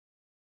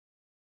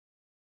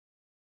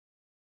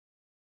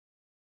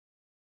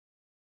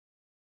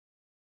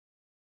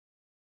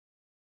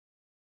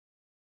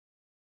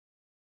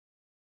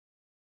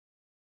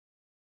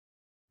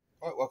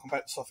Right, welcome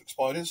back to Suffolk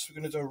Spiders.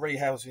 We're going to do a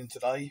rehousing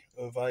today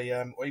of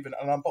a, or even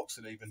an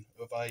unboxing even,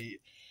 of a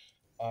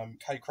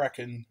Kaeng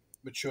Krachen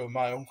mature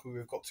male who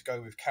we've got to go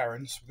with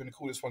Karen. So we're going to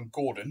call this one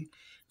Gordon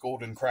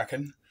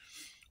Krachen.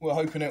 We're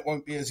hoping it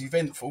won't be as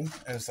eventful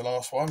as the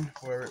last one,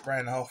 where it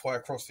ran halfway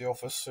across the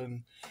office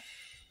and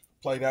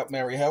played out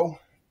merry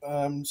hell.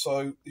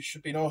 So this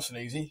should be nice and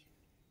easy.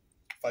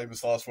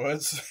 Famous last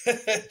words,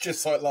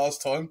 just like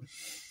last time.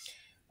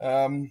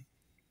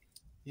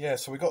 Yeah,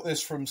 so we got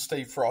this from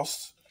Steve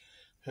Frost,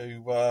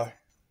 who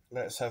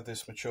let us have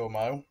this mature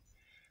male.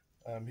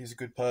 He's a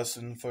good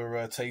person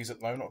for teas at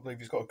the moment. I believe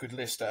he's got a good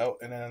list out,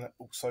 and then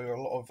also a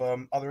lot of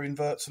other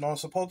inverts and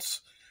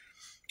isopods.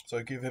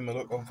 So give him a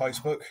look on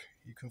Facebook.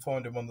 You can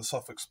find him on the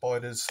Suffolk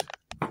Spiders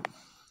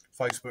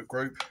Facebook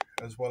group,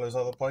 as well as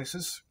other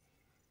places.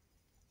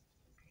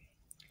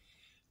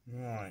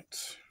 Right.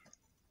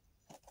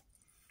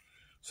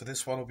 So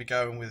this one will be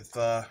going with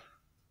our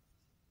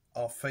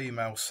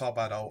female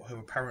sub-adult, who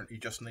apparently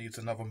just needs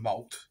another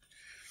molt.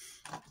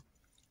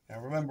 Now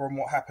remember on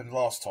what happened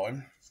last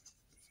time,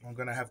 I'm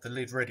going to have the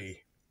lid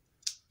ready.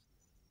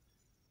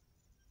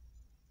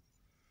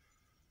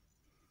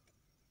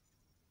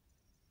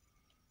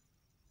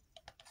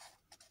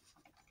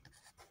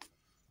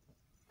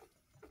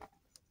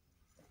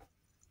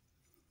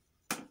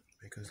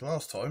 Because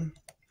last time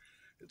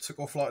it took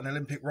off like an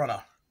Olympic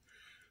runner,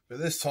 but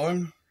this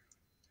time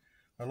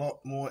a lot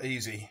more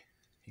easy.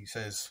 He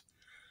says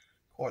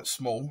quite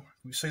small.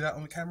 Can you see that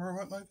on the camera,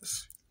 right,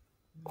 Mavis?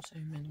 I'll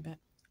zoom in a bit.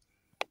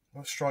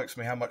 Well, it strikes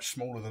me how much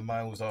smaller the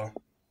males are.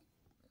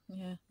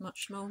 Yeah,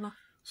 much smaller.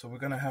 So we're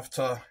going to have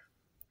to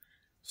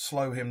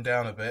slow him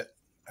down a bit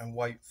and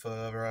wait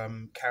for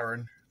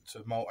Karen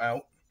to molt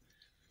out,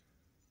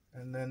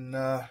 and then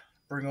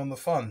bring on the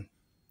fun.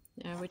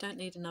 Yeah, we don't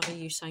need another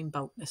Usain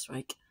Bolt this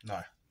week.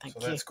 No. Thank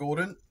you. So that's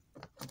Gordon.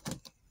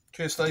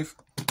 Cheers, Steve.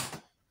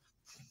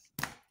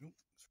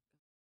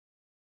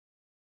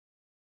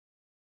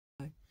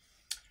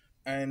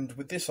 And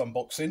with this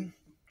unboxing,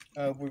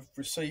 we've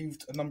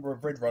received a number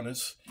of red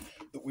runners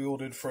that we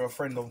ordered for a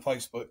friend on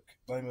Facebook,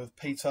 name of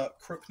Peter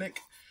Krupnik.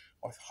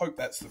 I hope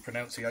that's the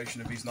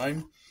pronunciation of his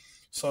name.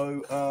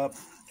 So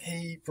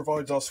he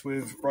provides us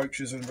with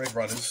roaches and red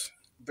runners.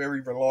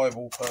 Very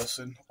reliable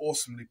person,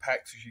 awesomely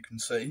packed, as you can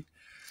see.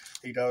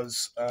 He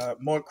does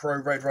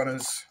micro red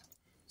runners,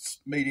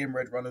 medium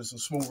red runners, and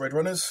small red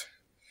runners,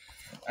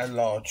 and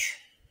large.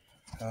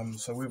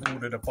 So we've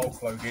ordered a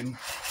bulk load in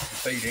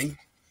for feeding.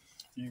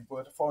 You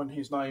were to find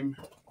his name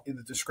in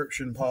the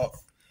description part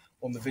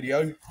on the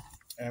video,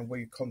 and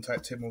we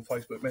contact him on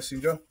Facebook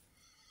Messenger.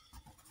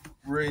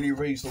 Really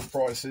reasonable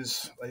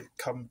prices. They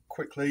come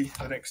quickly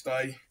the next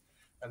day,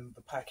 and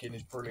the packing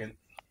is brilliant.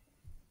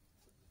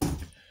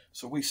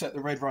 So we set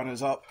the red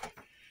runners up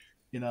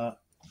in a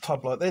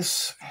tub like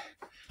this,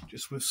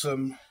 just with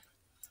some,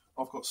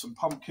 I've got some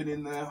pumpkin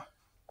in there,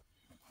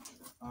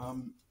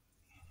 and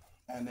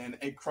then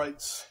egg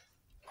crates.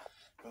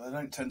 But they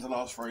don't tend to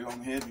last very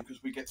long here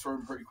because we get through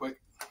them pretty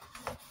quick.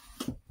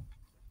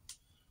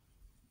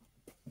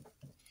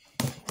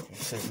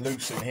 It's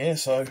loose in here,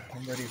 so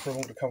I'm ready for them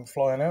all to come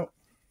flying out.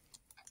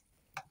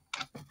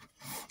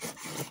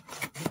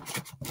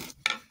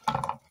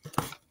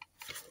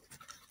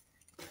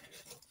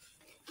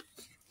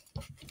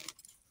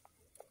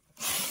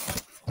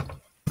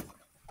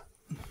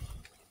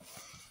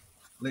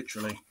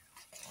 Literally.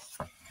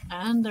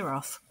 And they're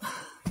off.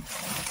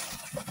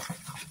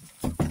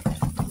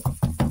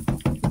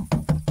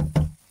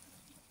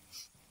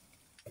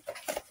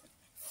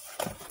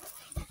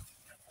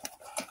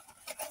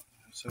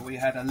 So we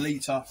had a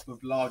litre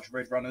of large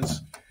red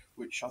runners,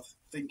 which I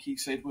think he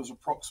said was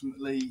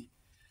approximately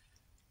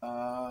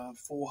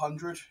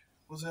 400,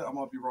 was it? I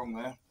might be wrong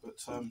there, but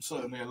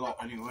certainly a lot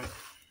anyway.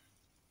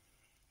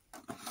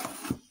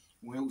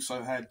 We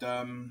also had,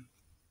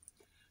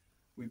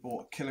 we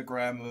bought a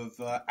kilogram of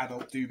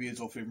adult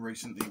dubias off him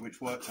recently, which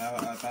worked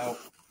out at about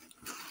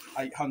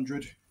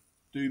 800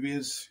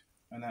 dubias,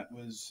 and that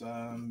was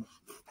 £80,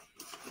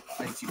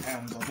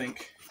 I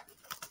think.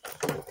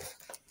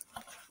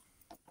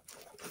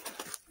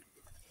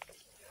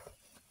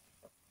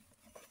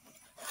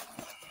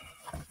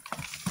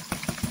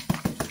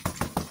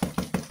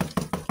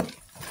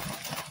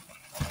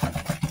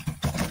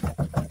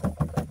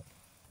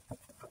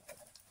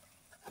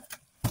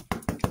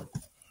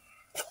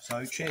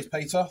 So cheers,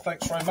 Peter.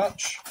 Thanks very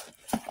much.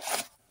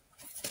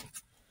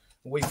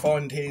 We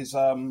find his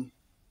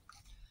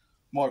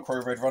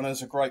micro red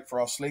runners are great for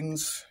our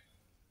slings.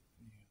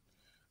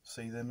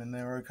 See them in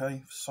there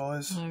okay for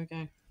size. There we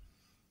go.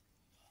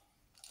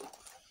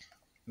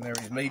 And there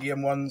are his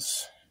medium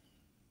ones.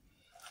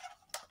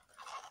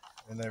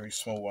 And there are his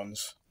small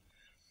ones.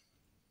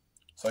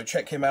 So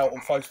check him out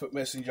on Facebook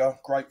Messenger.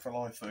 Great for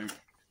live food.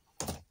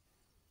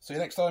 See you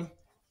next time.